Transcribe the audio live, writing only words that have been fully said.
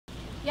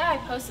Yeah, I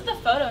posted the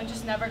photo and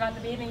just never got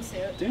the bathing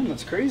suit. Damn,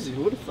 that's crazy.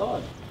 Who would have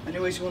thought?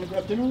 Anyways, you want to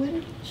grab dinner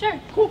later? Sure.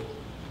 Cool.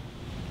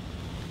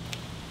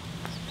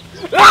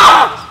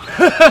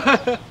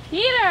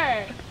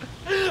 Peter!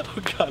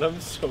 Oh God, I'm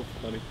so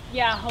funny.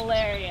 Yeah,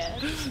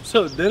 hilarious.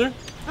 So, dinner?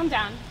 I'm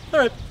down. All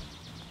right.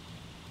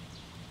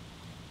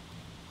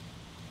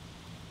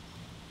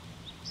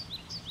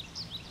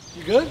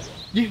 You good?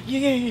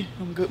 Yeah.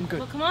 I'm good.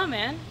 Well, come on,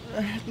 man.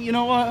 You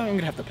know what? I'm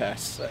gonna have to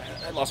pass.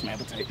 I lost my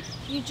appetite.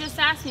 You just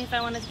asked me if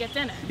I wanted to get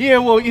dinner. Yeah,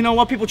 well, you know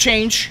what? People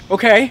change,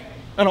 okay?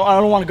 I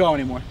don't want to go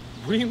anymore.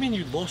 What do you mean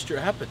you lost your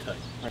appetite?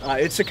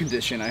 It's a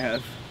condition I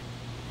have.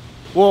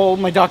 Well,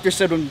 my doctor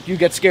said when you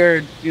get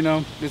scared, you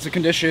know, it's a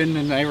condition,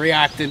 and I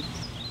reacted.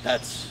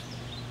 That's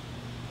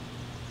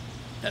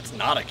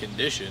not a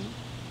condition,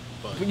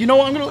 but You know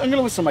what? I'm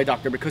gonna listen to my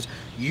doctor because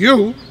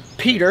you,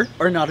 Peter,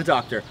 are not a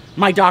doctor.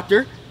 My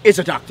doctor is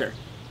a doctor.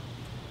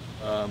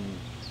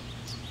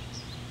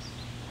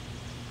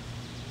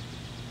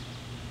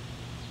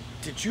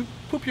 Did you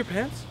poop your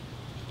pants?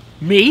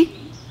 Me?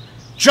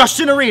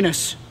 Justin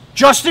Arenas.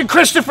 Justin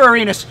Christopher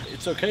Arenas.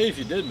 It's okay if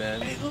you did,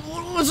 man.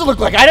 What does it look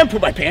like? I didn't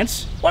poop my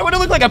pants. Why would it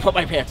look like I pooped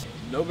my pants?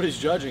 Nobody's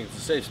judging. It's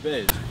a safe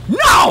space.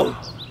 No!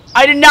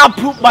 I did not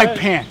poop my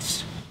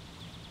pants.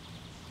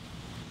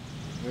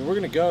 I mean, we're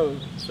gonna go,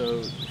 so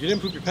if you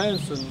didn't poop your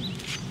pants, then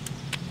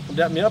come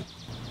dap me up.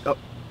 Oh,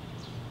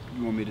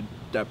 you want me to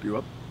dap you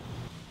up?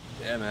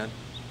 Yeah, man.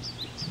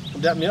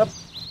 Come dap me up.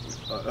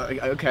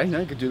 Okay, no,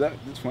 I could do that.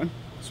 That's fine.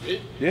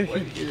 Sweet. Yeah,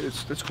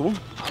 that's cool.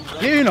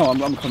 Yeah, you know,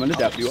 I'm coming to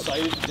dap you up.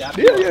 Excited to dap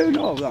you up. Yeah,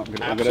 no,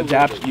 I'm gonna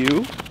dap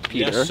you,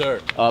 Peter, Yes, sir.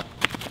 up.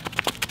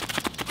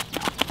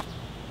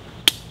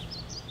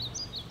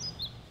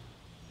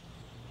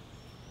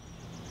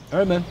 All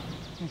right, man.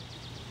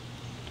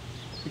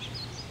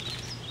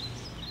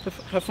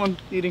 Have fun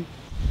eating.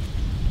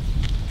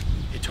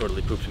 He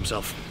totally pooped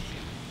himself.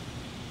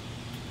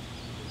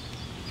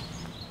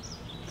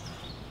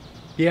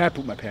 Yeah, I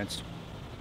pooped my pants.